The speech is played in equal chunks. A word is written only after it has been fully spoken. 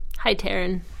Hi,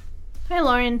 Taryn. Hi,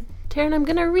 Lauren. Taryn, I'm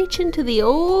going to reach into the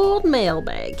old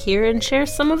mailbag here and share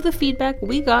some of the feedback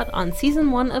we got on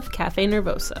Season 1 of Cafe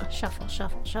Nervosa. Shuffle,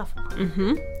 shuffle, shuffle.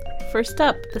 First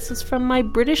up, this is from my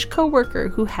British coworker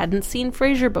who hadn't seen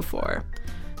Frasier before.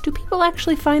 Do people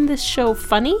actually find this show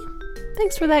funny?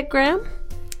 Thanks for that, Graham.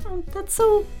 Oh, that's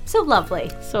so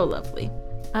lovely. So lovely.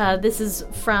 This is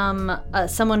from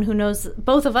someone who knows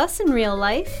both of us in real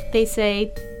life. They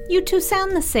say, "You two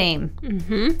sound the same."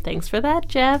 Thanks for that,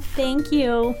 Jeff. Thank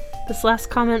you. This last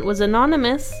comment was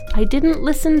anonymous. I didn't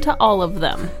listen to all of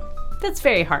them. That's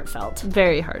very heartfelt.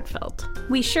 Very heartfelt.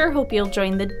 We sure hope you'll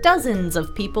join the dozens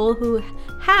of people who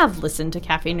have listened to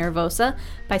Cafe Nervosa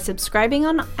by subscribing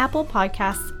on Apple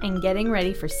Podcasts and getting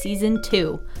ready for Season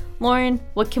 2. Lauren,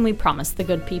 what can we promise the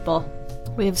good people?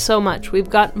 We have so much. We've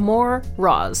got more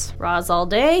Roz. Roz all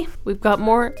day. We've got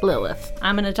more Lilith.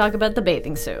 I'm going to talk about the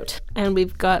bathing suit. And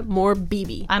we've got more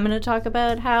BB. I'm going to talk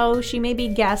about how she maybe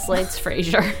gaslights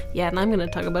Frasier. Yeah, and I'm going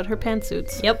to talk about her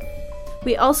pantsuits. Yep.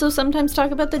 We also sometimes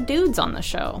talk about the dudes on the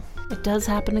show. It does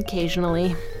happen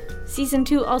occasionally. Season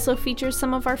 2 also features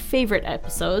some of our favorite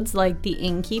episodes, like The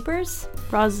Innkeepers.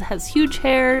 Roz has huge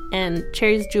hair, and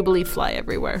Cherry's Jubilee fly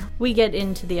everywhere. We get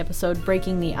into the episode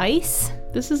Breaking the Ice.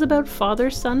 This is about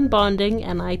father-son bonding,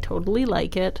 and I totally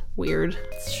like it. Weird.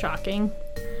 It's shocking.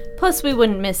 Plus, we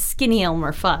wouldn't miss Skinny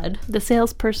Elmer Fudd. The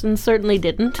salesperson certainly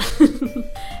didn't.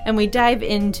 And we dive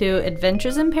into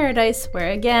Adventures in Paradise,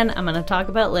 where again, I'm going to talk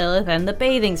about Lilith and the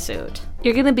bathing suit.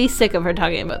 You're going to be sick of her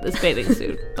talking about this bathing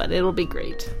suit, but it'll be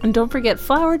great. And don't forget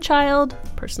Flower Child,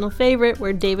 personal favorite,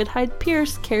 where David Hyde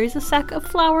Pierce carries a sack of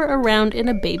flour around in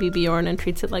a baby Bjorn and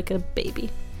treats it like a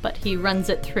baby. But he runs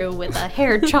it through with a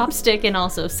hair chopstick and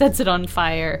also sets it on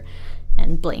fire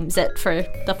and blames it for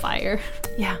the fire.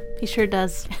 Yeah, he sure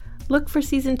does. Look for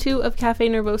Season 2 of Cafe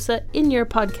Nervosa in your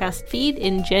podcast feed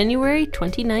in January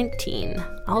 2019.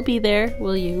 I'll be there,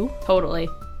 will you? Totally.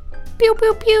 Pew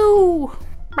pew pew!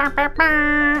 Bah, bah,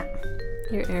 bah.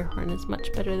 Your air horn is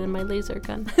much better than my laser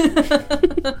gun.